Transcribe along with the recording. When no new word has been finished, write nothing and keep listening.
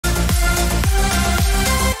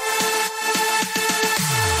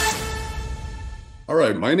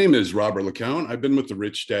Hi, my name is Robert LeCount. I've been with the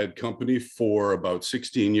Rich Dad Company for about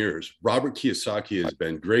 16 years. Robert Kiyosaki has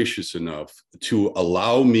been gracious enough to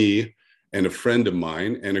allow me and a friend of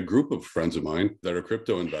mine and a group of friends of mine that are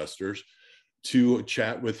crypto investors to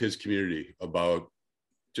chat with his community about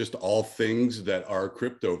just all things that are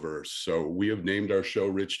cryptoverse. So we have named our show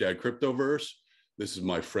Rich Dad Cryptoverse. This is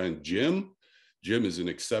my friend Jim. Jim is an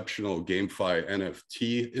exceptional GameFi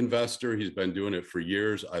NFT investor. He's been doing it for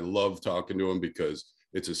years. I love talking to him because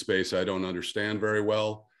it's a space I don't understand very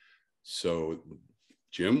well. So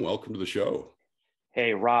Jim, welcome to the show.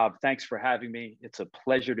 Hey, Rob, thanks for having me. It's a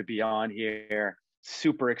pleasure to be on here.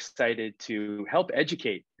 Super excited to help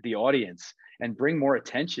educate the audience and bring more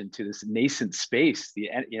attention to this nascent space, the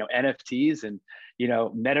NFTs and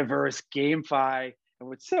metaverse, GameFi. And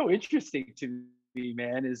what's so interesting to me,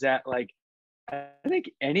 man, is that I think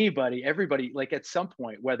everybody, like at some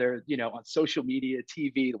point, whether, on social media,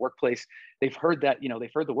 TV, the workplace, they've heard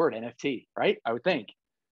the word NFT, right? I would think.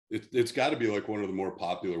 It's got to be like one of the more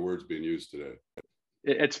popular words being used today.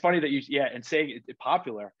 It's funny that and saying it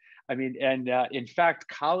popular. I mean, and in fact,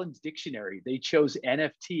 Collins Dictionary, they chose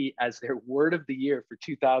NFT as their word of the year for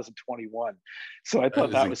 2021. So I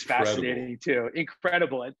thought that was fascinating too.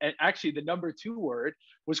 Incredible. And actually the number 2 word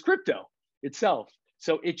was crypto itself.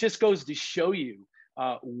 So it just goes to show you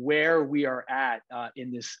where we are at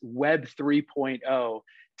in this Web 3.0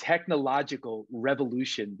 technological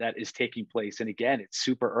revolution that is taking place. And again, it's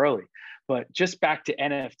super early, but just back to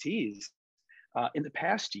NFTs in the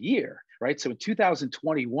past year, right? So in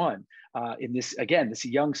 2021, in this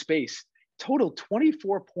young space, total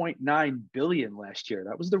 24.9 billion last year.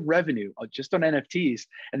 That was the revenue just on NFTs.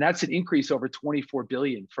 And that's an increase over 24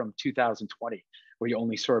 billion from 2020, where you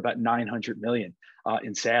only saw about 900 million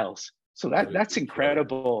in sales. So that's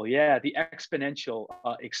incredible. Yeah, the exponential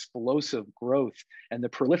explosive growth and the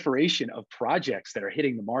proliferation of projects that are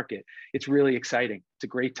hitting the market. It's really exciting. It's a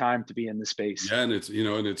great time to be in the space. Yeah, and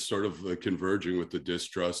it's sort of converging with the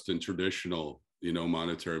distrust and traditional,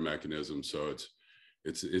 monetary mechanism. So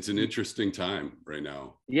it's an interesting time right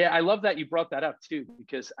now. Yeah, I love that you brought that up too,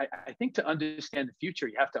 because I think to understand the future,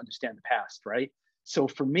 you have to understand the past, right? So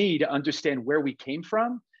for me to understand where we came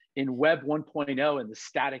from in Web 1.0 and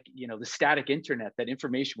the static internet, that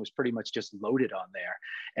information was pretty much just loaded on there.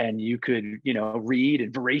 And you could, read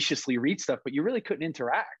and voraciously read stuff, but you really couldn't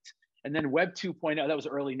interact. And then Web 2.0, that was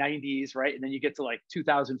early 90s, right? And then you get to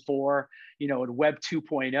 2004, and Web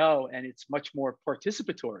 2.0, and it's much more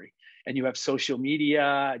participatory. And you have social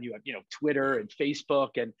media, and you have, Twitter and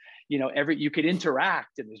Facebook, and, you could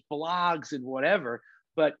interact, and there's blogs and whatever.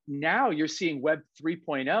 But now you're seeing Web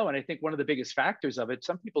 3.0, and I think one of the biggest factors of it,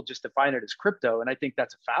 some people just define it as crypto, and I think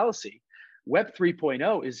that's a fallacy. Web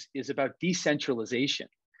 3.0 is about decentralization.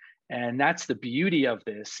 And that's the beauty of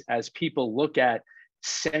this as people look at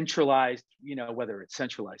centralized, whether it's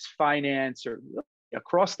centralized finance or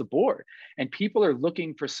across the board. And people are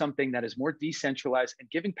looking for something that is more decentralized and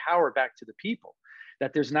giving power back to the people,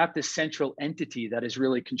 that there's not this central entity that is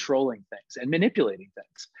really controlling things and manipulating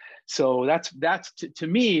things. So that's to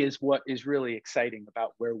me is what is really exciting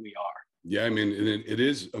about where we are. Yeah, I mean, it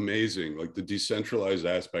is amazing, like the decentralized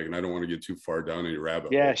aspect, and I don't want to get too far down any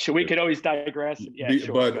rabbit hole. Yeah, sure, we could always digress. Yeah,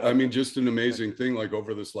 sure. But I mean, just an amazing thing, like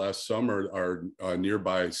over this last summer, our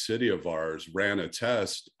nearby city of ours ran a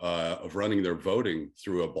test of running their voting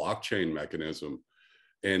through a blockchain mechanism,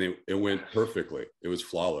 and it went perfectly. It was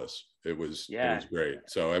flawless. It was great.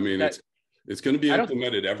 So I mean, it's going to be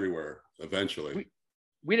implemented everywhere eventually.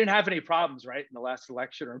 We didn't have any problems, right, in the last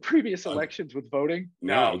election or in previous elections with voting?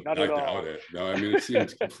 No, not I at all. doubt it. No, I mean, it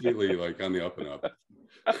seems completely on the up and up.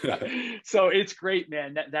 So it's great,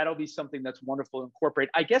 man. That'll be something that's wonderful to incorporate.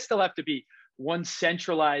 I guess there'll have to be one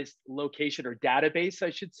centralized location or database,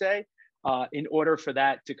 I should say, in order for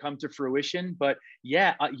that to come to fruition. But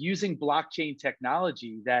yeah, using blockchain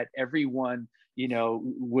technology that everyone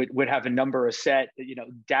would have a number of set,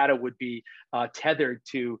 data would be tethered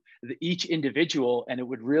to each individual, and it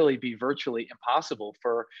would really be virtually impossible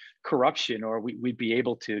for corruption, or we'd be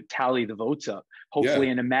able to tally the votes up, hopefully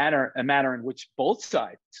in a manner in which both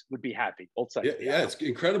sides would be happy. Both sides. Yeah, it's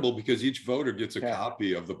incredible because each voter gets a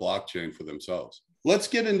copy of the blockchain for themselves. Let's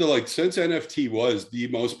get into since NFT was the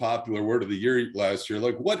most popular word of the year last year,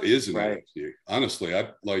 what is an NFT? Honestly, I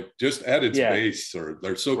just at its base, or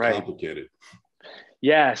they're so complicated.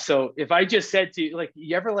 Yeah. So if I just said to you,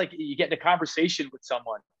 you ever you get in a conversation with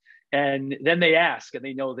someone and then they ask, and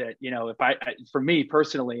they know that, for me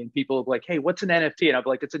personally, and people are like, hey, what's an NFT? And I'll be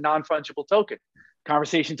like, it's a non-fungible token.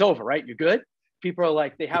 Conversation's over, right? You're good. People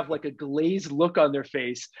are they have a glazed look on their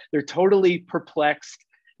face. They're totally perplexed.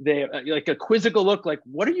 They like a quizzical look, like,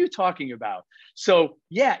 what are you talking about? So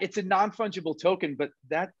yeah, it's a non-fungible token, but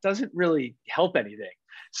that doesn't really help anything.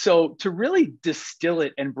 So to really distill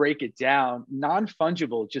it and break it down,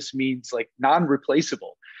 non-fungible just means like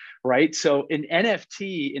non-replaceable, right? So an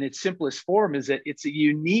NFT in its simplest form is that it's a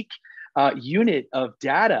unique unit of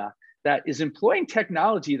data that is employing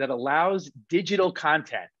technology that allows digital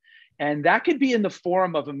content. And that could be in the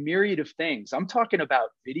form of a myriad of things. I'm talking about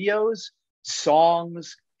videos,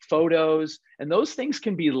 songs, photos, and those things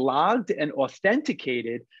can be logged and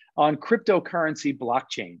authenticated on cryptocurrency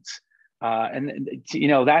blockchains. And you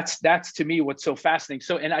know, that's to me what's so fascinating.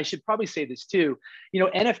 So, and I should probably say this too, you know,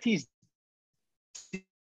 NFTs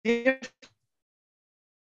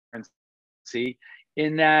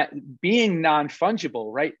in that being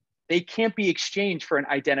non-fungible, right? They can't be exchanged for an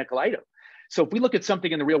identical item. So if we look at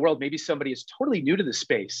something in the real world, maybe somebody is totally new to the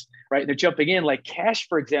space, right? They're jumping in, like cash,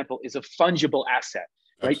 for example, is a fungible asset,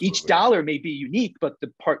 right? Absolutely. Each dollar may be unique, but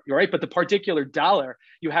the particular dollar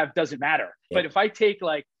you have doesn't matter. Yep. But if I take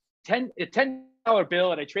like a $10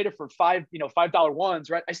 bill and I trade it for $5 ones,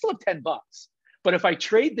 right? I still have $10. But if I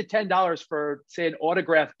trade the $10 for, say, an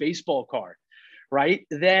autographed baseball card, right,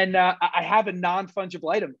 then I have a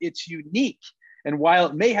non-fungible item. It's unique. And while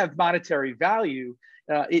it may have monetary value,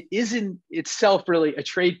 it isn't itself really a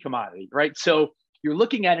trade commodity, right? So you're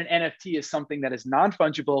looking at an NFT as something that is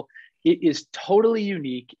non-fungible. It is totally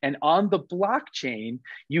unique. And on the blockchain,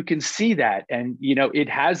 you can see that. And, you know, it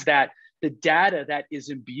has that, the data that is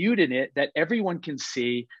imbued in it that everyone can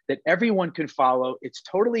see, that everyone can follow. It's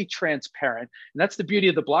totally transparent. And that's the beauty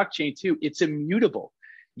of the blockchain too. It's immutable.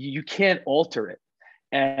 You can't alter it.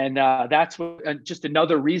 And that's just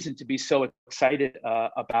another reason to be so excited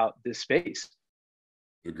about this space.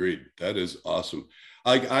 Agreed. That is awesome.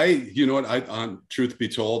 You know what, on truth be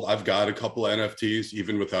told, I've got a couple of NFTs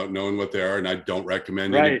even without knowing what they are. And I don't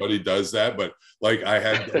recommend anybody does that, but like I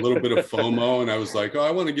had a little bit of FOMO and I was like, oh,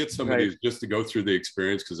 I want to get some of these just to go through the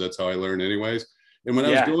experience, because that's how I learn anyways. And when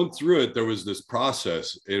I was going through it, there was this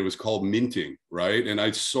process. It was called minting, right? And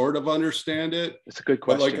I sort of understand it. It's a good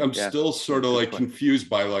question. But like, I'm still sort of like confused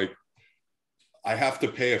by like, I have to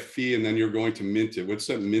pay a fee and then you're going to mint it. What's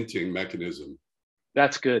that minting mechanism?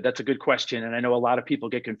 That's good. That's a good question. And I know a lot of people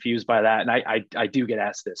get confused by that. And I do get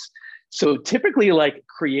asked this. So typically like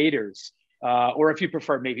creators, or if you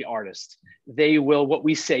prefer, maybe artists, they will, what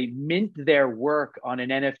we say, mint their work on an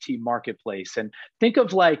NFT marketplace. And think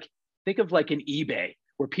of like an eBay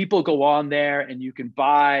where people go on there and you can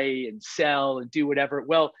buy and sell and do whatever.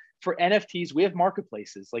 Well, for NFTs, we have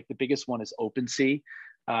marketplaces. Like the biggest one is OpenSea.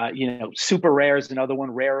 Super Rare is another one,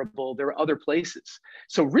 Rareable. There are other places.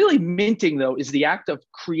 So really minting, though, is the act of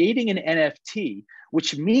creating an NFT,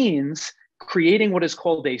 which means creating what is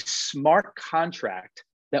called a smart contract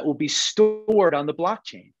that will be stored on the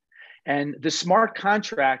blockchain. And the smart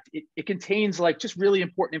contract, it contains like just really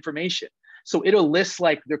important information. So it'll list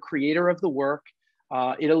like the creator of the work.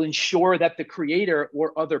 It'll ensure that the creator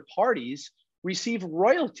or other parties receive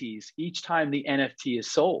royalties each time the NFT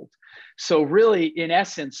is sold. So really, in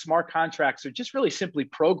essence, smart contracts are just really simply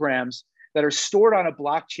programs that are stored on a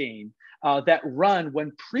blockchain that run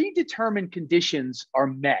when predetermined conditions are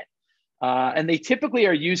met. And they typically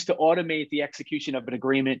are used to automate the execution of an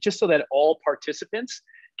agreement just so that all participants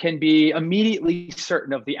can be immediately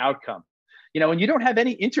certain of the outcome. And you don't have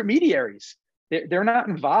any intermediaries. They're not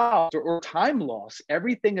involved or time loss.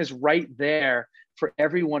 Everything is right there for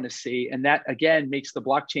everyone to see. And that, again, makes the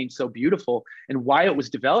blockchain so beautiful and why it was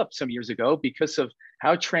developed some years ago, because of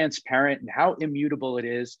how transparent and how immutable it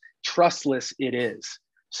is, trustless it is.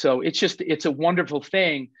 So it's a wonderful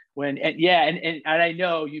thing when, and I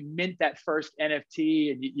know you mint that first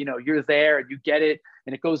NFT and you're there and you get it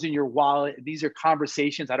and it goes in your wallet. These are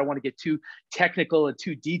conversations. I don't want to get too technical and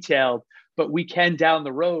too detailed, but we can down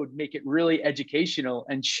the road make it really educational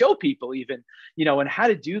and show people even, and how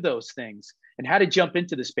to do those things and how to jump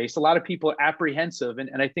into the space. A lot of people are apprehensive.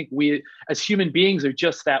 And I think we as human beings are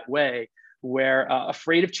just that way. We're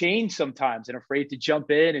afraid of change sometimes and afraid to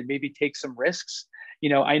jump in and maybe take some risks.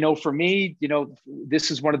 I know for me,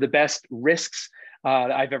 this is one of the best risks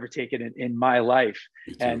that I've ever taken in my life.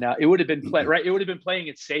 And it would have been right. It would have been playing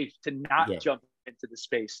it safe to not jump into the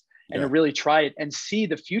space and to really try it and see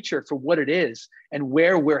the future for what it is and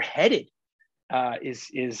where we're headed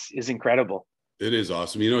is incredible. It is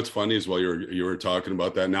awesome. It's funny as well. You were talking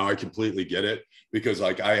about that. Now I completely get it, because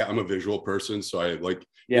like I'm a visual person, so I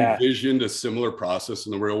envisioned a similar process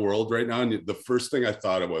in the real world right now. And the first thing I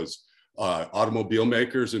thought of was automobile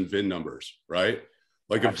makers and VIN numbers, right?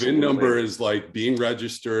 Like a VIN number is like being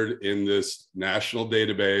registered in this national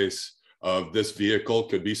database of this vehicle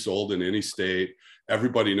could be sold in any state.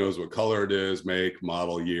 Everybody knows what color it is, make,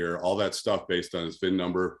 model, year, all that stuff based on its VIN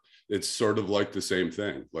number. It's sort of like the same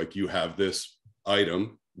thing. Like you have this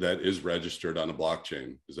item that is registered on a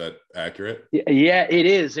blockchain. Is that accurate? Yeah, it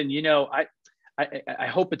is. And, I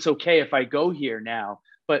hope it's okay if I go here now,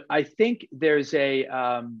 but I think there's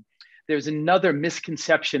another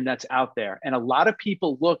misconception that's out there. And a lot of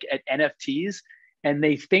people look at NFTs and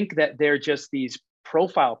they think that they're just these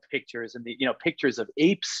profile pictures and pictures of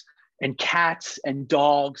apes and cats and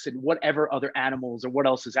dogs and whatever other animals or what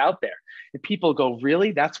else is out there. And people go,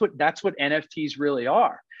 really? That's what NFTs really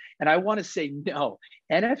are. And I want to say, no,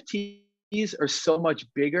 NFTs are so much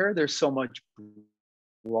bigger. They're so much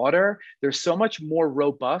broader. They're so much more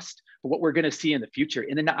robust for what we're going to see in the future.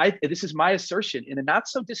 This is my assertion, in the not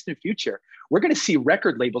so distant future, we're going to see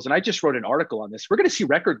record labels. And I just wrote an article on this. We're going to see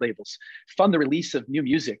record labels fund the release of new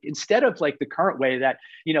music instead of like the current way that,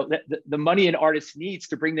 the money an artist needs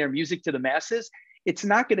to bring their music to the masses. It's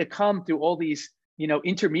not going to come through all these,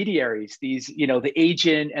 intermediaries, these, the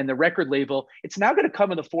agent and the record label. It's now going to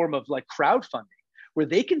come in the form of like crowdfunding, where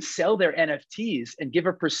they can sell their NFTs and give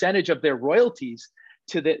a percentage of their royalties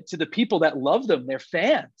to the people that love them, their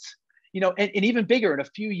fans, and even bigger, in a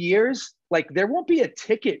few years, like there won't be a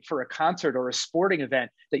ticket for a concert or a sporting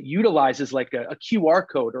event that utilizes like a QR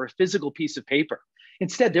code or a physical piece of paper.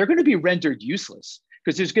 Instead, they're going to be rendered useless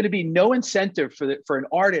because there's going to be no incentive for an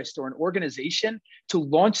artist or an organization to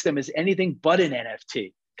launch them as anything but an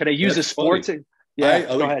NFT. Can I use a sports? Yeah,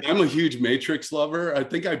 I'm a huge Matrix lover. I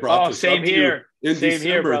think I brought this up to you in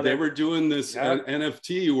December. They were doing this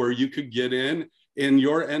NFT where you could get in, and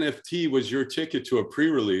your NFT was your ticket to a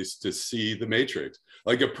pre-release to see the Matrix.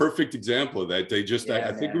 Like a perfect example of that. They just,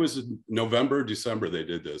 I think it was in November, December, they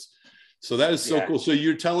did this. So that is so cool. So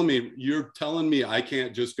you're telling me I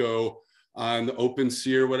can't just go on the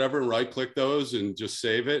OpenSea or whatever and right click those and just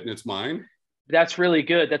save it and it's mine? That's really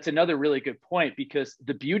good. That's another really good point, because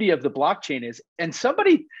the beauty of the blockchain is, and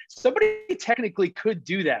somebody technically could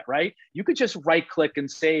do that, right? You could just right click and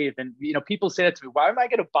save. And, people say that to me, why am I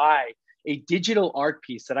going to buy a digital art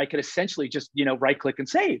piece that I could essentially just, right click and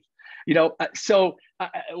save?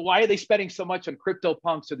 Why are they spending so much on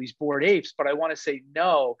CryptoPunks or these Bored Apes? But I want to say,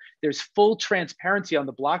 no, there's full transparency on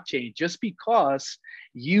the blockchain. Just because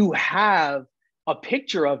you have a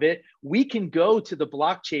picture of it, we can go to the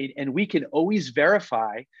blockchain and we can always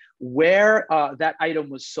verify where that item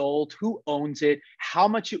was sold, who owns it, how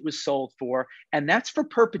much it was sold for. And that's for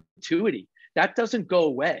perpetuity. That doesn't go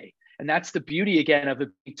away. And that's the beauty, again, of it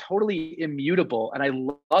being totally immutable. And I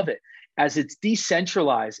love it as it's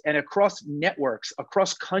decentralized and across networks,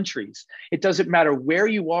 across countries. It doesn't matter where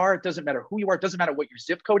you are. It doesn't matter who you are. It doesn't matter what your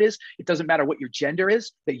zip code is. It doesn't matter what your gender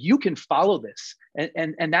is, that you can follow this.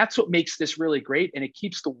 And that's what makes this really great. And it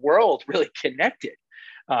keeps the world really connected.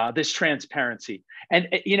 This transparency. And,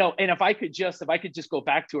 and if I could just go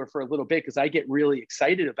back to her for a little bit, because I get really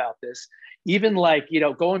excited about this, even like,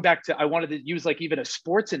 going back to, I wanted to use like even a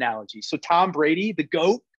sports analogy. So Tom Brady, the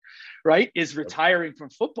GOAT, right, is retiring from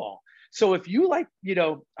football. So if you like,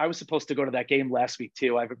 I was supposed to go to that game last week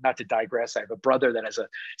too. Not to digress, I have a brother that has a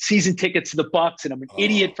season ticket to the Bucks, and I'm an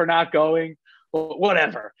idiot for not going.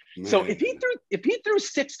 Whatever. Man. So if he threw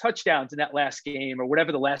 6 touchdowns in that last game, or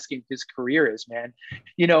whatever the last game of his career is, man,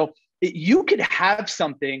 you could have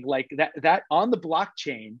something like that on the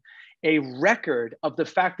blockchain, a record of the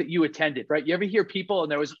fact that you attended, right? You ever hear people,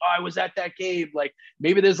 and there was, I was at that game. Like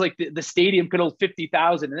maybe there's like the stadium could hold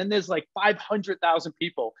 50,000, and then there's like 500,000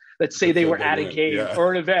 people that say they were at a game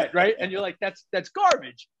or an event, right? And you're like, that's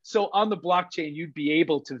garbage. So on the blockchain, you'd be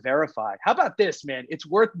able to verify. How about this, man? It's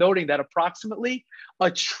worth noting that approximately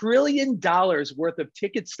 $1 trillion worth of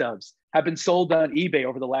ticket stubs have been sold on eBay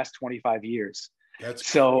over the last 25 years. That's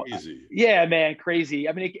so crazy. Yeah, man, crazy.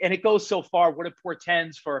 I mean, and it goes so far. What it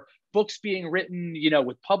portends for books being written,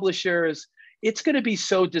 with publishers. It's going to be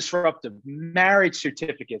so disruptive. Marriage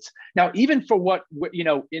certificates. Now, even for what,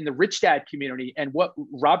 in the Rich Dad community and what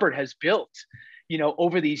Robert has built,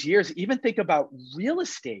 over these years, even think about real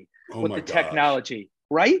estate with the technology,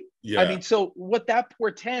 right? Yeah. I mean, so what that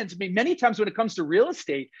portends, many times when it comes to real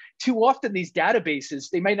estate, too often these databases,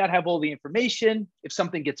 they might not have all the information. If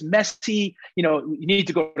something gets messy, you need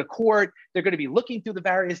to go to court, they're going to be looking through the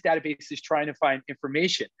various databases trying to find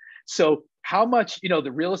information. So how much,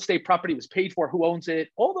 the real estate property was paid for, who owns it,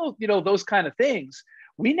 all those, those kind of things.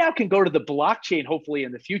 We now can go to the blockchain, hopefully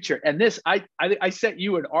in the future. And this, I sent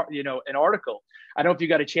you an article. I don't know if you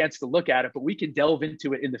got a chance to look at it, but we can delve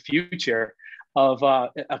into it in the future of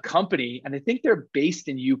a company. And I think they're based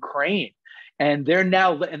in Ukraine. and they're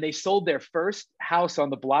now, and they sold their first house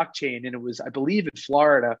on the blockchain, and it was, I believe, in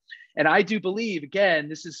Florida. And I do believe, again,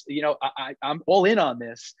 this is, I'm all in on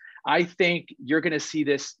this. I think you're going to see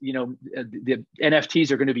this, the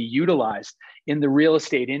NFTs are going to be utilized in the real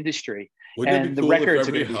estate industry. Wouldn't And it the be cool if records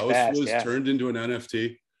are every going to be house fast. was Yeah. turned into an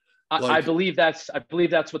NFT? I believe that's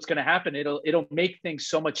what's going to happen. It'll make things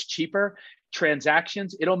so much cheaper.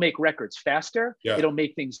 Transactions. It'll make records faster. Yeah. It'll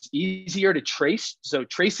make things easier to trace. So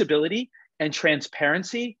traceability and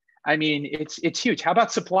transparency. I mean, it's huge. How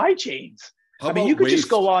about supply chains? I mean, you could just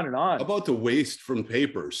go on and on. How about the waste from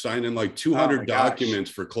paper, signing like 200 documents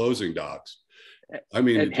for closing docs? I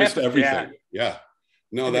mean, just everything. Yeah.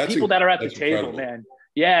 No, and that's the people that are at the table, incredible. man.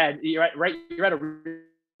 Yeah, you're right. You're at a real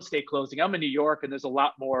estate closing. I'm in New York, and there's a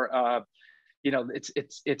lot more.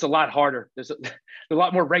 It's a lot harder. There's a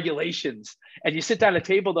lot more regulations. And you sit down at a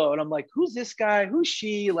table though, and I'm like, who's this guy? Who's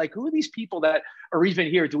she? Like, who are these people that are even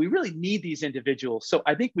here? Do we really need these individuals? So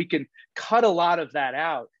I think we can cut a lot of that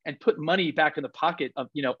out and put money back in the pocket of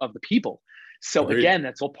the people. So Agreed. Again,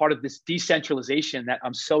 that's all part of this decentralization that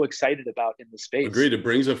I'm so excited about in the space. Agreed. It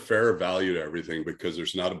brings a fair value to everything because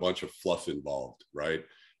there's not a bunch of fluff involved, right?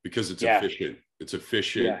 Because it's efficient. It's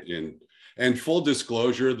efficient. And full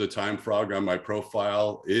disclosure, the time frog on my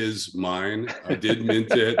profile is mine. I did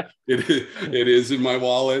mint it. It is in my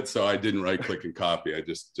wallet, so I didn't right click and copy. I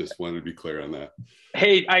just wanted to be clear on that.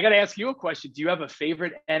 Hey, I got to ask you a question. Do you have a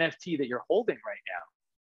favorite NFT that you're holding right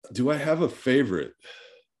now? Do I have a favorite?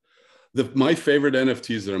 My favorite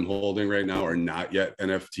NFTs that I'm holding right now are not yet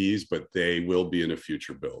NFTs, but they will be in a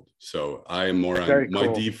future build. So I am more on my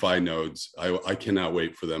DeFi nodes. I cannot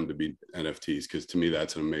wait for them to be NFTs because to me,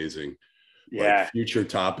 that's an amazing future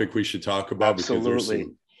topic we should talk about. Absolutely.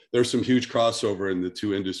 Because there's some huge crossover in the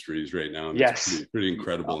two industries right now. And it's pretty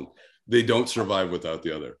incredible. They don't survive without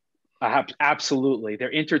the other. Absolutely. They're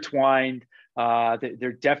intertwined.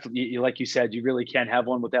 They're definitely, like you said, you really can't have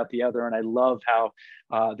one without the other. And I love how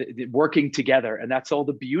they're working together. And that's all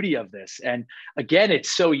the beauty of this. And again,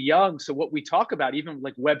 it's so young. So what we talk about, even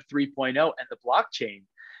like Web 3.0 and the blockchain,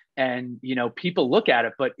 and people look at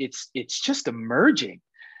it, but it's just emerging.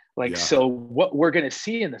 So what we're going to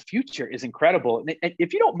see in the future is incredible. And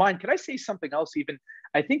if you don't mind, can I say something else? Even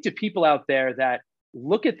I think to people out there that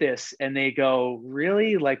look at this and they go,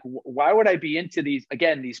 really? Like, why would I be into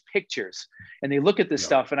these pictures? And they look at this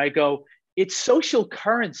stuff and I go, it's social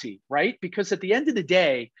currency, right? Because at the end of the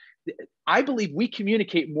day, I believe we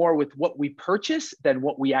communicate more with what we purchase than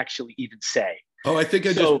what we actually even say. Oh, I think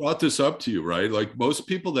I just brought this up to you, right? Like most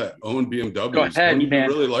people that own BMWs don't even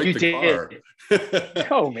really like the car.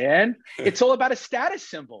 Oh man, it's all about a status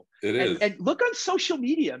symbol. It is. And look on social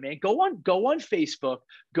media, man. Go on Facebook,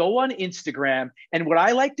 go on Instagram. And what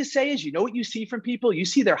I like to say is, what you see from people? You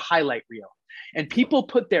see their highlight reel. And people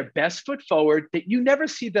put their best foot forward. That you never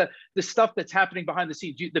see the stuff that's happening behind the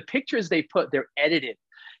scenes. The pictures they put, they're edited,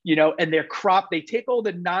 and they're cropped. They take all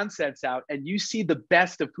the nonsense out, and you see the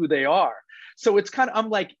best of who they are. So it's I'm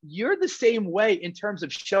like, you're the same way in terms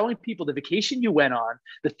of showing people the vacation you went on,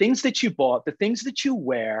 the things that you bought, the things that you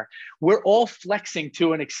wear. We're all flexing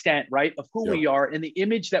to an extent, right, of who we are and the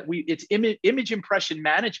image that it's image impression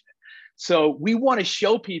management. So we want to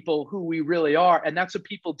show people who we really are. And that's what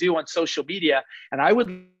people do on social media. And I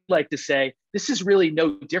would like to say, this is really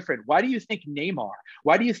no different. Why do you think Neymar?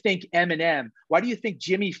 Why do you think Eminem? Why do you think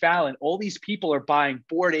Jimmy Fallon? All these people are buying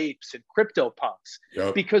Bored Apes and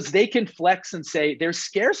CryptoPunks because they can flex and say there's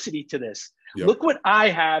scarcity to this. Look what I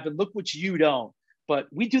have and look what you don't. But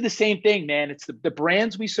we do the same thing, man. It's the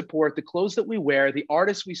brands we support, the clothes that we wear, the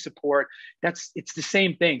artists we support. It's the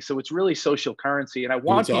same thing. So it's really social currency. And I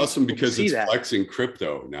want it's awesome because it's flexing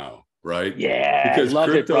crypto now, right? Because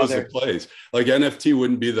crypto is the place. Like NFT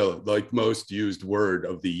wouldn't be the most used word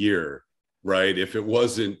of the year, right? If it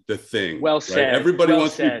wasn't the thing. Well said. Right? Everybody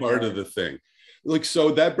wants to be part of the thing.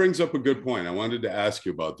 So that brings up a good point. I wanted to ask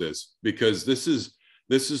you about this because this is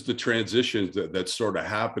the transition that's sort of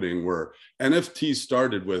happening where NFTs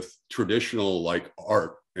started with traditional like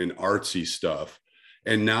art and artsy stuff.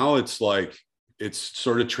 And now it's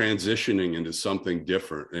sort of transitioning into something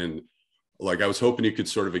different. And like, I was hoping you could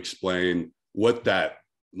sort of explain what that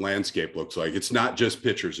landscape looks like. It's not just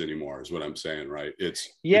pictures anymore is what I'm saying, right? It's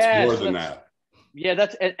more than that. Yeah,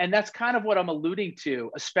 that's kind of what I'm alluding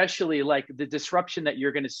to, especially like the disruption that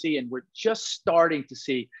you're going to see. And we're just starting to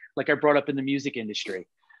see, like I brought up in the music industry,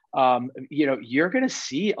 you're going to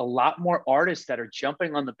see a lot more artists that are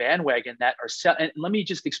jumping on the bandwagon that are and let me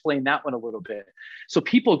just explain that one a little bit. So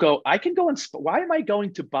people go, why am I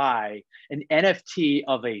going to buy an NFT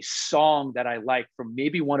of a song that I like from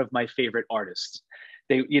maybe one of my favorite artists?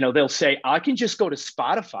 They'll say, I can just go to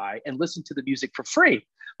Spotify and listen to the music for free.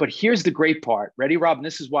 But here's the great part. Ready, Rob? And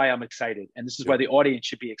this is why I'm excited. And this is why the audience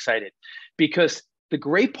should be excited. Because the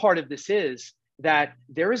great part of this is that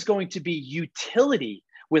there is going to be utility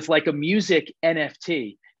with like a music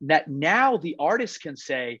NFT, that now the artist can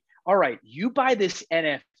say, all right, you buy this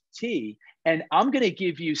NFT and I'm going to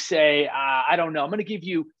give you, say, I don't know, I'm going to give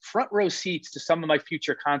you front row seats to some of my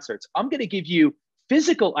future concerts. I'm going to give you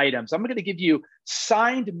physical items. I'm going to give you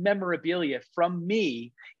signed memorabilia from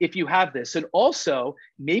me if you have this. And also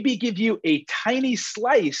maybe give you a tiny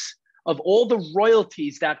slice of all the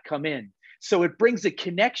royalties that come in. So it brings a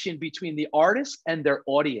connection between the artist and their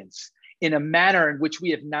audience in a manner in which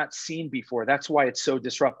we have not seen before. That's why it's so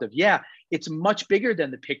disruptive. Yeah, it's much bigger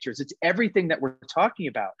than the pictures. It's everything that we're talking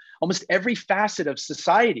about, almost every facet of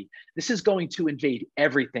society. This is going to invade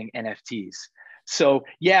everything, NFTs. So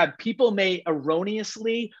yeah, people may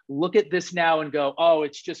erroneously look at this now and go, oh,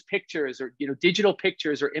 it's just pictures or, digital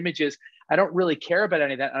pictures or images. I don't really care about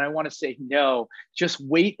any of that. And I want to say, no, just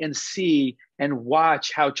wait and see and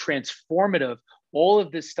watch how transformative all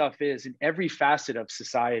of this stuff is in every facet of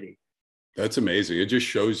society. That's amazing. It just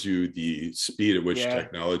shows you the speed at which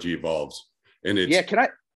technology evolves. And it's, go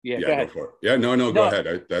ahead. Go for it. Yeah, no, go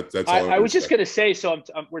ahead. That's all I was just going to say, so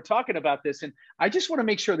we're talking about this, and I just want to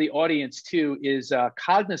make sure the audience too is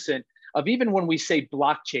cognizant of, even when we say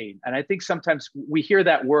blockchain, and I think sometimes we hear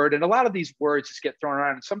that word, and a lot of these words just get thrown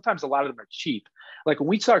around, and sometimes a lot of them are cheap. Like when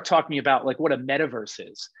we start talking about like what a metaverse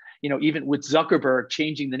is, even with Zuckerberg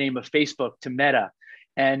changing the name of Facebook to Meta.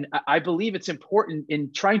 And I believe it's important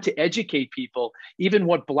in trying to educate people, even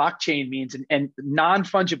what blockchain means and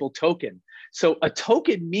non-fungible token. So a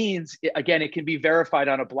token means, again, it can be verified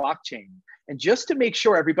on a blockchain. And just to make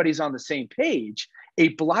sure everybody's on the same page,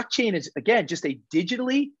 a blockchain is, again, just a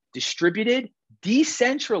digitally distributed,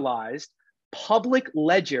 decentralized public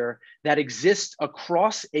ledger that exists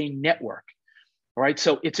across a network. All right.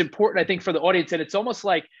 So it's important, I think, for the audience. And it's almost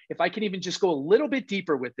like, if I can even just go a little bit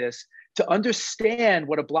deeper with this to understand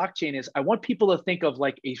what a blockchain is, I want people to think of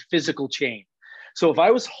like a physical chain. So if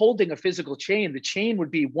I was holding a physical chain, the chain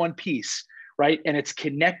would be one piece, right? And it's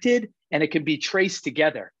connected and it can be traced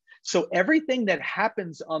together. So everything that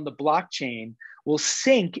happens on the blockchain will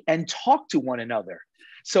sync and talk to one another.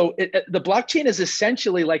 So the blockchain is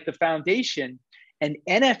essentially like the foundation, and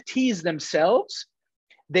NFTs themselves,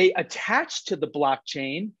 they attach to the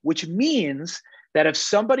blockchain, which means that if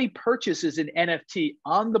somebody purchases an NFT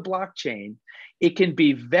on the blockchain, it can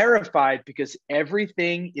be verified because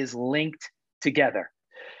everything is linked together.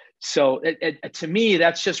 So to me,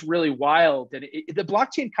 that's just really wild. And the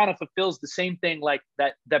blockchain kind of fulfills the same thing like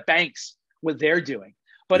that banks, what they're doing.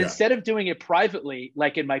 But instead of doing it privately,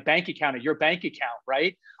 like in my bank account or your bank account,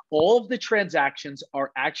 right? All of the transactions are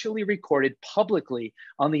actually recorded publicly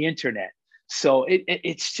on the internet. So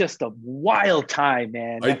it's just a wild time,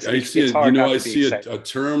 man. I see it. I see a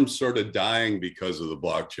term sort of dying because of the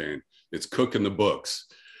blockchain. It's cooking the books.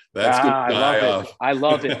 That's going to die off. I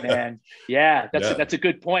love it, man. Yeah, that's a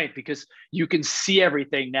good point, because you can see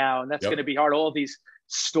everything now, and that's going to be hard. All these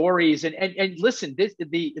stories and listen,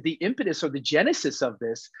 the impetus or the genesis of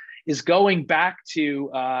this is going back to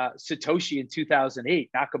Satoshi in 2008,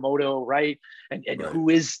 Nakamoto, right? And right. Who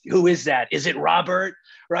is that? Is it Robert,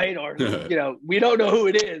 right? Or we don't know who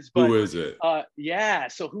it is. But, who is it?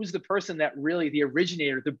 So who's the person that really, the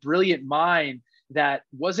originator, the brilliant mind that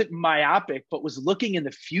wasn't myopic, but was looking in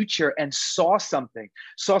the future and saw something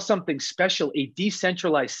special, a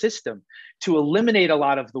decentralized system to eliminate a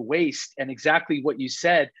lot of the waste and exactly what you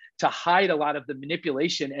said, to hide a lot of the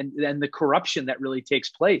manipulation and the corruption that really takes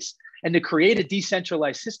place, and to create a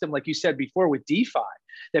decentralized system, like you said before, with DeFi,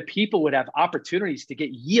 that people would have opportunities to get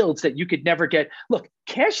yields that you could never get. Look,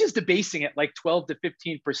 cash is debasing at like 12 to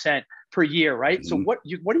 15% per year, right? Mm-hmm. So what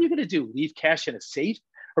are you going to do? Leave cash in a safe?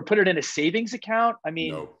 Or put it in a savings account? I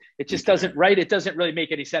mean, no, it just doesn't, right? It doesn't really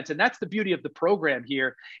make any sense. And that's the beauty of the program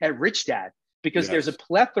here at Rich Dad, because there's a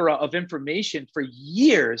plethora of information for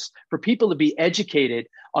years for people to be educated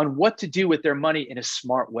on what to do with their money in a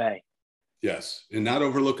smart way. Yes. And not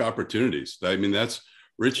overlook opportunities. I mean, that's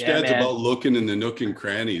Rich Dad's about looking in the nook and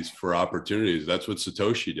crannies for opportunities. That's what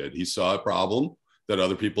Satoshi did. He saw a problem that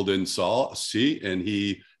other people didn't see, and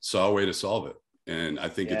he saw a way to solve it. And I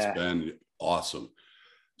think it's been awesome.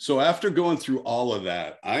 So after going through all of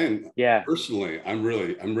that, personally, I'm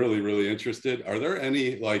really interested. Are there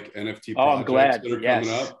any like NFT projects that are coming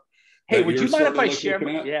up? Hey, would you mind if I share?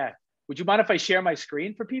 Would you mind if I share my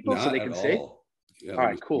screen for people so they can see? Yeah, all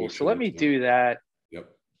right, cool. So let me do that. Yep.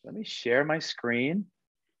 Let me share my screen.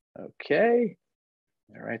 Okay.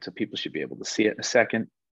 All right. So people should be able to see it in a second.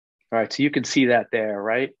 All right. So you can see that there,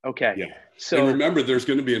 right? Okay. Yeah. And So remember, there's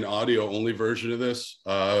going to be an audio only version of this,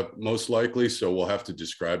 most likely. So we'll have to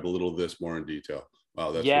describe a little of this more in detail.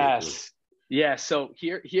 Wow, that's really cool. yes. Yeah. So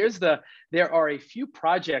there are a few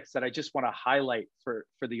projects that I just want to highlight for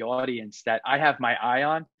the audience that I have my eye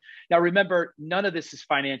on. Now, remember, none of this is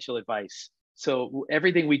financial advice. So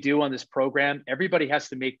everything we do on this program, everybody has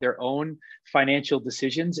to make their own financial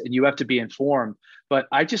decisions and you have to be informed. But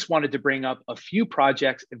I just wanted to bring up a few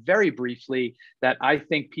projects very briefly that I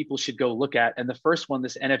think people should go look at. And the first one,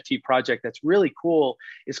 this NFT project that's really cool,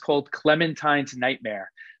 is called Clementine's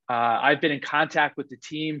Nightmare. I've been in contact with the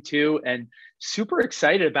team too, and super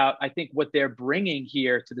excited about, I think, what they're bringing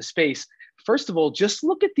here to the space. First of all, just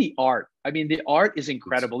look at the art. I mean, the art is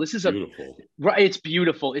incredible. This is beautiful. Right. It's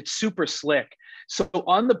beautiful. It's super slick. So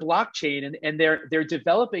on the blockchain, and they're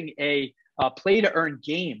developing a play to earn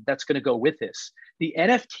game that's going to go with this. The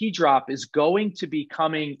NFT drop is going to be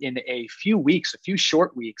coming in a few weeks, a few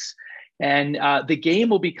short weeks, and the game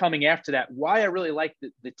will be coming after that. Why I really like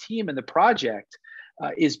the team and the project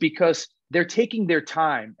is because they're taking their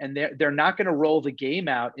time and they're not going to roll the game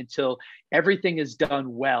out until everything is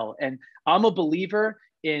done well. And I'm a believer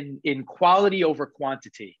in quality over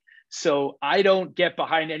quantity. So I don't get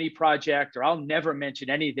behind any project, or I'll never mention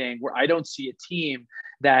anything where I don't see a team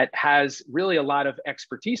that has really a lot of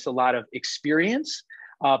expertise, a lot of experience.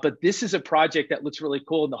 But this is a project that looks really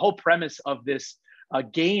cool. And the whole premise of this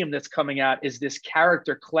game that's coming out is this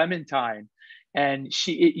character Clementine, and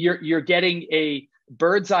you're getting a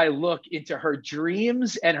bird's eye look into her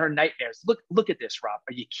dreams and her nightmares. Look at this, Rob.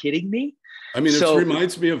 Are you kidding me? I mean, it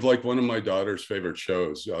reminds me of like one of my daughter's favorite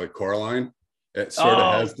shows, Coraline. It sort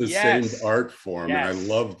of has the same art form, and I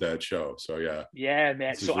loved that show. So yeah,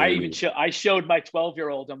 man. So really I showed my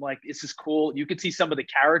 12-year-old. I'm like, this is cool. You can see some of the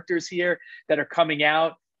characters here that are coming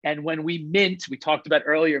out. And when we talked about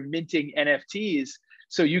earlier minting NFTs.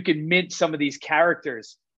 So you can mint some of these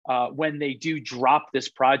characters when they do drop this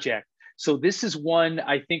project. So this is one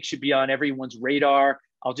I think should be on everyone's radar.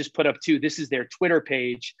 I'll just put up too. This is their Twitter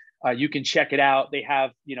page. You can check it out. They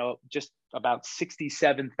have, just about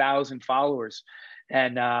 67,000 followers,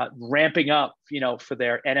 and ramping up, for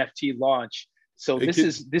their NFT launch. So this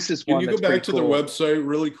is one. Can you go back to the website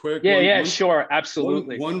really quick? Yeah, sure,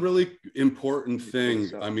 absolutely. One really important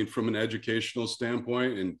thing. I mean, from an educational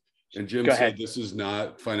standpoint, and Jim said this is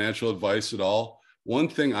not financial advice at all. One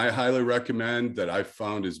thing I highly recommend that I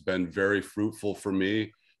found has been very fruitful for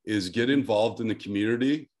me is get involved in the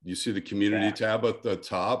community. You see the community tab at the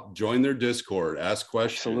top, join their Discord, ask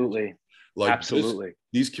questions. Absolutely. Absolutely.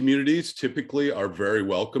 These communities typically are very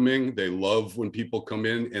welcoming. They love when people come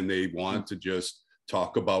in and they want to just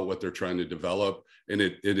talk about what they're trying to develop. And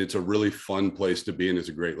it's a really fun place to be, and it's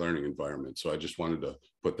a great learning environment. So I just wanted to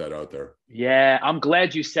put that out there. Yeah, I'm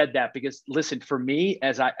glad you said that, because listen, for me,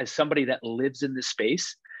 as somebody that lives in this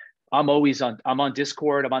space, I'm on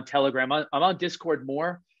Discord, I'm on Telegram, I'm on Discord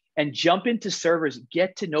more, and jump into servers,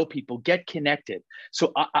 get to know people, get connected.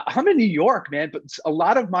 So I'm in New York, man, but a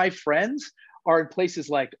lot of my friends are in places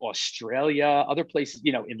like Australia, other places,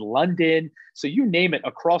 in London. So you name it,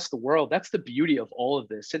 across the world. That's the beauty of all of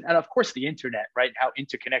this. And of course, the internet, right? How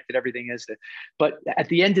interconnected everything is. But at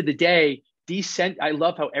the end of the day, I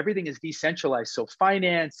love how everything is decentralized. So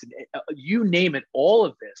finance, you name it, all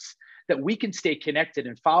of this, that we can stay connected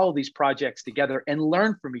and follow these projects together and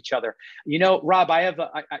learn from each other. Rob,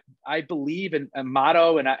 I believe in a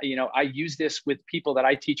motto, and I use this with people that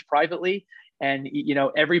I teach privately. And,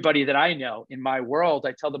 everybody that I know in my world,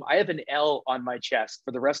 I tell them I have an L on my chest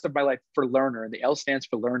for the rest of my life for learner. And the L stands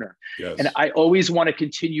for learner. Yes. And I always want to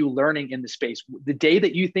continue learning in the space. The day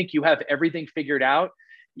that you think you have everything figured out,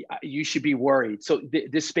 you should be worried. So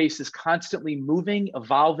this space is constantly moving,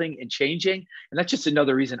 evolving, and changing. And that's just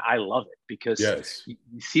another reason I love it, because you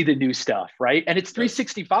see the new stuff, right? And it's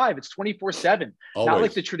 365, it's 24/7, not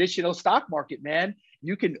like the traditional stock market, man.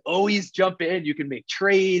 You can always jump in, you can make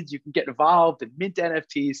trades, you can get involved and mint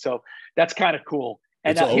NFTs. So that's kind of cool.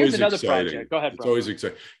 And here's another project. Go ahead, bro. It's always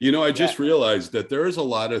exciting. I just realized that there is a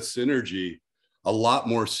lot of synergy, a lot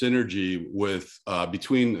more synergy with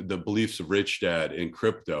between the beliefs of Rich Dad and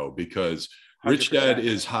crypto, because 100%. Rich Dad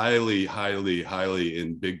is highly, highly, highly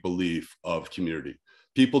in big belief of community.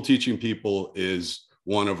 People teaching people is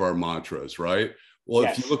one of our mantras, right? Well,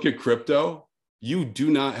 if you look at crypto, you do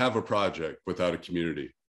not have a project without a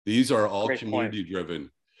community. These are all community driven.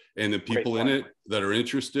 And the people in it that are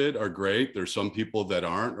interested are great. There's some people that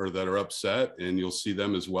aren't, or that are upset, and you'll see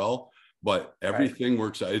them as well. But everything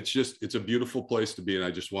works out. It's a beautiful place to be. And I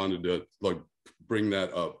just wanted to bring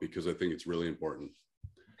that up because I think it's really important.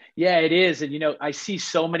 Yeah, it is. And, I see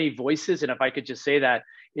so many voices. And if I could just say that,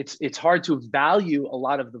 it's hard to value a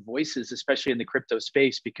lot of the voices, especially in the crypto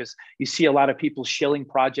space, because you see a lot of people shilling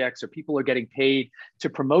projects or people are getting paid to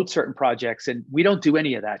promote certain projects. And we don't do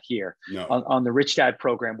any of that here No. on the Rich Dad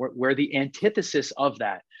program. We're the antithesis of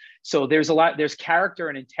that. So there's character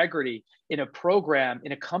and integrity in a program,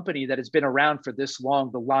 in a company that has been around for this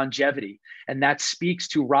long, the longevity. And that speaks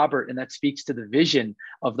to Robert, and that speaks to the vision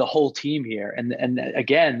of the whole team here. And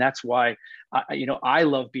again, that's why I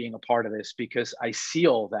love being a part of this, because I see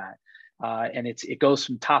all that. And it goes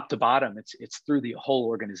from top to bottom. It's through the whole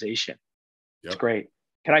organization. Yep. It's great.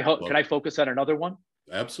 Can I focus on another one?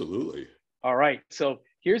 Absolutely. All right. So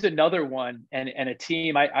here's another one, and a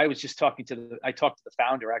team. I was just talking to the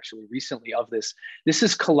founder actually recently of this. This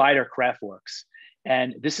is Collider Craftworks,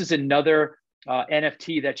 and this is another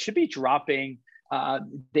NFT that should be dropping.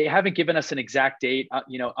 They haven't given us an exact date.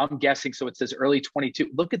 I'm guessing. So it says early 22.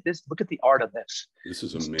 Look at this. Look at the art of this. This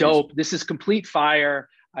is amazing. Dope. This is complete fire.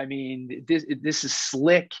 I mean, this is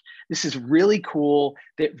slick. This is really cool.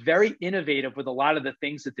 They're very innovative with a lot of the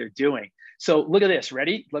things that they're doing. So look at this.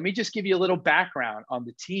 Ready? Let me just give you a little background on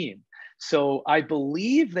the team. So I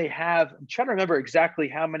believe they have, I'm trying to remember exactly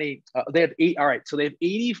how many, they have 8. All right. So they have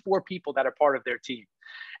 84 people that are part of their team.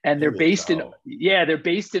 And they're based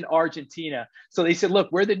in Argentina. So they said, look,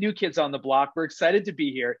 we're the new kids on the block. We're excited to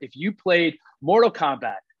be here. If you played Mortal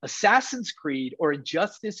Kombat, Assassin's Creed, or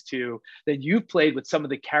Injustice 2, then you've played with some of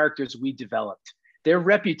the characters we developed. Their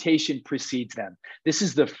reputation precedes them. This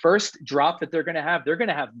is the first drop that they're going to have. They're going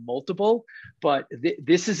to have multiple, but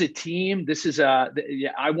this is a team. This is I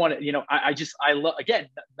want to, I love, again,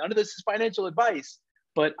 none of this is financial advice,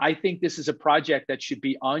 but I think this is a project that should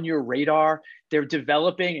be on your radar. They're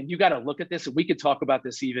developing, and you got to look at this. And we could talk about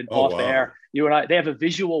this even off air. You and I, they have a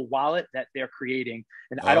visual wallet that they're creating.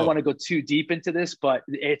 And I don't want to go too deep into this, but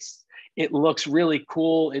it looks really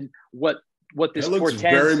cool. And what this looks portends.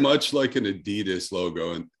 Very much like an Adidas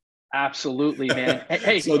logo. And absolutely, man.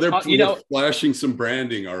 Hey, so they're flashing some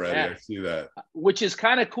branding already. Yeah. I see that. Which is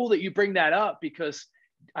kind of cool that you bring that up, because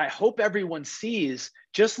I hope everyone sees,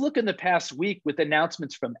 just look in the past week with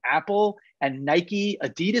announcements from Apple and Nike.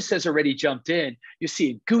 Adidas has already jumped in. You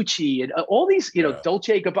see Gucci and all these,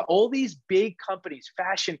 Dolce & Gabbana, all these big companies,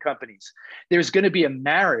 fashion companies. There's going to be a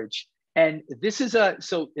marriage. And this is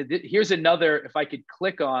here's another, if I could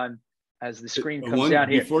click on as the screen comes down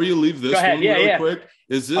here. Before you leave this one really quick,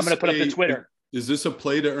 is this I'm going to put up the Twitter. Is this a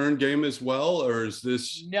play to earn game as well, or is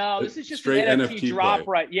this this is just an NFT drop play?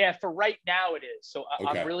 Right? Yeah, for right now it is. So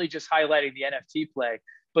I'm really just highlighting the NFT play,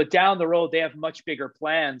 but down the road they have much bigger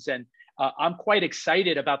plans, and I'm quite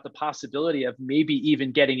excited about the possibility of maybe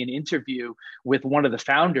even getting an interview with one of the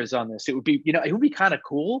founders on this. It would be, it would be kind of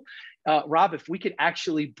cool, Rob, if we could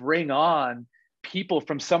actually bring on people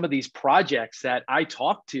from some of these projects that I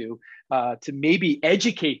talk to maybe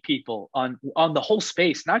educate people on the whole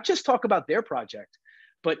space, not just talk about their project,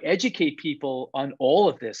 but educate people on all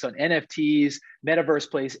of this, on NFTs, metaverse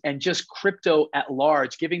plays, and just crypto at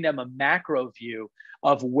large, giving them a macro view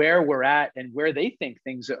of where we're at and where they think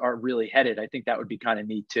things are really headed. I think that would be kind of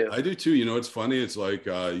neat too. I do too. It's funny. It's like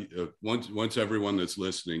once everyone that's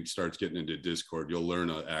listening starts getting into Discord, you'll learn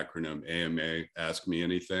an acronym, AMA, Ask Me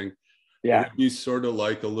Anything. Yeah, it would be sort of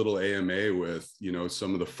like a little AMA with,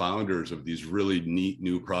 some of the founders of these really neat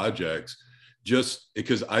new projects, just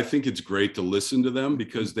because I think it's great to listen to them,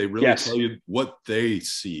 because they really tell you what they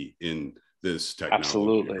see in this technology.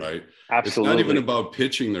 Absolutely. Right. Absolutely. It's not even about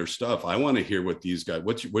pitching their stuff. I want to hear what these guys,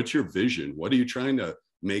 what's your vision? What are you trying to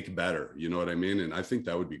make better? You know what I mean? And I think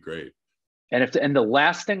that would be great. And the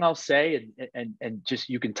last thing I'll say, and just,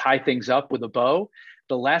 you can tie things up with a bow.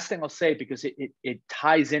 The last thing I'll say, because it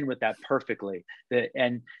ties in with that perfectly.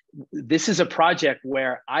 And this is a project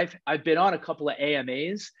where I've been on a couple of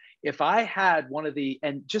AMAs. If I had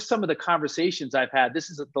and just some of the conversations I've had, this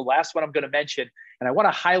is the last one I'm going to mention, and I want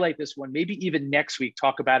to highlight this one, maybe even next week,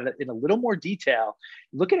 talk about it in a little more detail.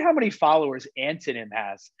 Look at how many followers Antonym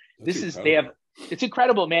has. It's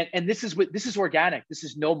incredible, man. And this is organic. This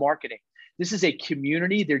is no marketing. This is a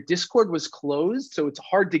community. Their Discord was closed, so it's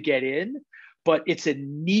hard to get in, but it's a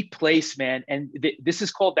neat place, man. And this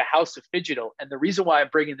is called the House of Phygital. And the reason why I'm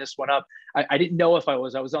bringing this one up, I didn't know if I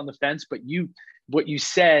was on the fence, but what you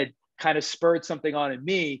said kind of spurred something on in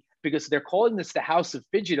me, because they're calling this the House of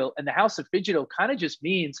Phygital. And the House of Phygital kind of just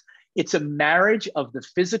means it's a marriage of the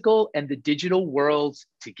physical and the digital worlds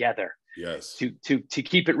together. Yes. To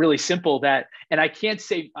keep it really simple, and I can't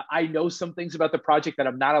say, I know some things about the project that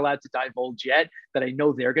I'm not allowed to divulge yet, that I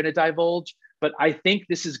know they're going to divulge, But I think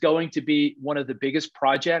this is going to be one of the biggest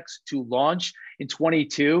projects to launch in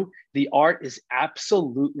 22. The art is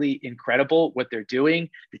absolutely incredible, what they're doing,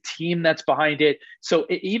 the team that's behind it. So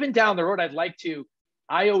even down the road,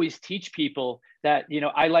 I always teach people that,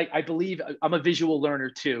 I believe I'm a visual learner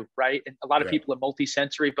too, right? And a lot of people are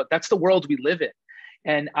multisensory, but that's the world we live in.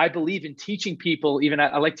 And I believe in teaching people, even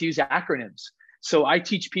I like to use acronyms. So I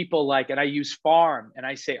teach people and I use FARM, and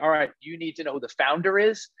I say, all right, you need to know who the founder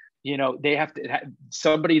is. They have to have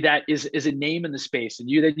somebody that is a name in the space. And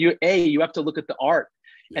you have to look at the art.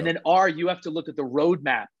 Yep. And then R, you have to look at the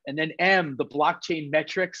roadmap. And then M, the blockchain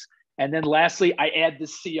metrics. And then lastly, I add the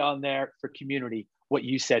C on there for community, what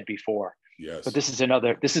you said before. Yes. But this is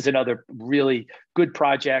another really good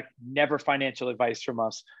project. Never financial advice from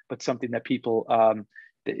us, but something that people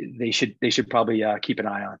they should probably keep an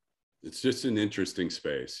eye on. It's just an interesting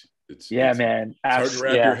space. It's man. It's hard to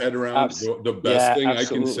wrap your head around. The best thing I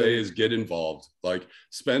can say is get involved. Like,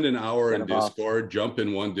 spend an hour in Discord, jump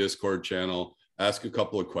in one Discord channel, ask a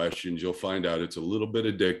couple of questions. You'll find out it's a little bit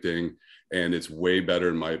addicting, and it's way better,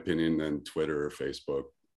 in my opinion, than Twitter or Facebook.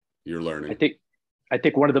 You're learning. I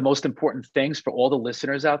think one of the most important things for all the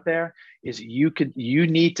listeners out there is you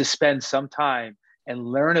need to spend some time and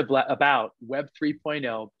learn about Web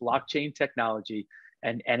 3.0, blockchain technology,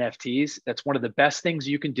 and NFTs. That's one of the best things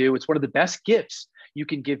you can do. It's one of the best gifts you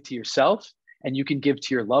can give to yourself and you can give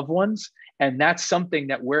to your loved ones. And that's something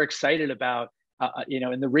that we're excited about,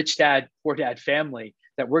 in the Rich Dad, Poor Dad family,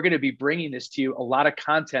 that we're going to be bringing this to you, a lot of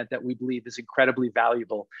content that we believe is incredibly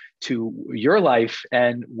valuable to your life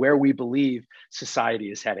and where we believe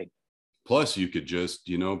society is heading. Plus, you could just,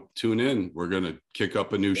 tune in. We're going to kick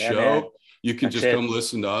up a new show. Man. You can come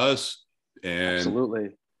listen to us, and absolutely,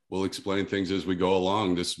 we'll explain things as we go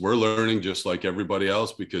along. We're learning just like everybody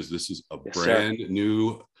else, because this is a brand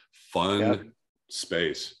new, fun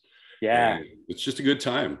space. Yeah. And it's just a good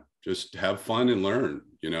time. Just have fun and learn,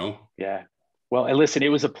 Yeah. Well, and listen, it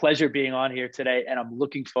was a pleasure being on here today, and I'm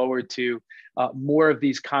looking forward to more of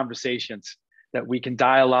these conversations that we can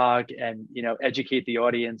dialogue and, educate the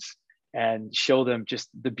audience and show them just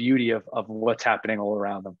the beauty of what's happening all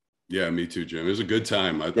around them. Yeah, me too, Jim. It was a good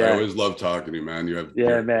time. I always love talking to you, man.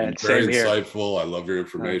 You're man. Very insightful. I love your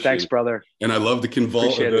information. Thanks, brother. And I love the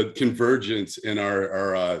convergence in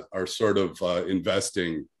our sort of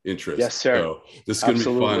investing interest. Yes, sir. So this is going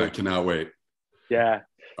to be fun. I cannot wait. Yeah.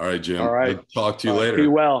 All right, Jim. All right. I'll talk to you later. Be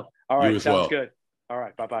well. All right. Sounds good. All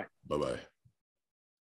right. Bye-bye. Bye-bye.